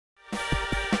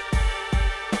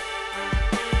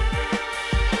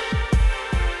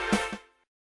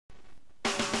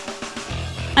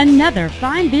Another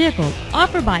fine vehicle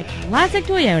offered by Classic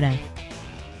Toyota.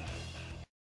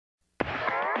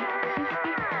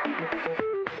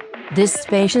 This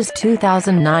spacious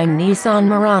 2009 Nissan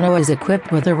Murano is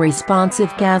equipped with a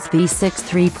responsive gas V6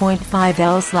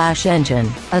 3.5L engine,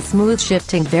 a smooth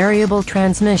shifting variable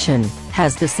transmission,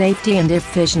 has the safety and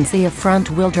efficiency of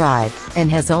front-wheel drive, and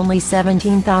has only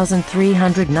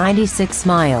 17,396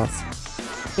 miles.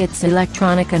 Its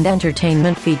electronic and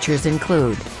entertainment features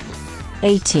include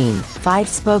 18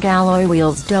 5-spoke alloy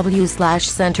wheels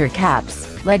W/center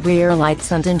caps, LED rear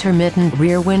lights and intermittent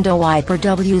rear window wiper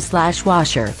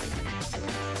W/washer.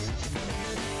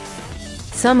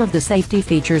 Some of the safety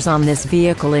features on this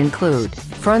vehicle include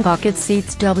front bucket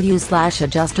seats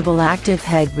W/adjustable active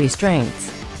head restraints.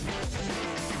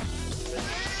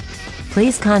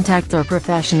 Please contact our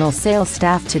professional sales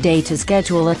staff today to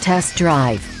schedule a test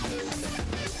drive.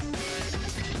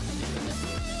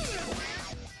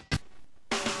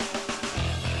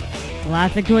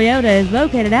 Classic Toyota is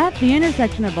located at the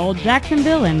intersection of Old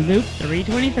Jacksonville and Loop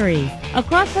 323,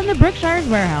 across from the Brookshire's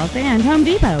Warehouse and Home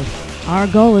Depot. Our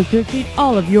goal is to exceed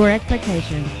all of your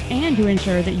expectations and to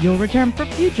ensure that you'll return for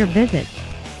future visits.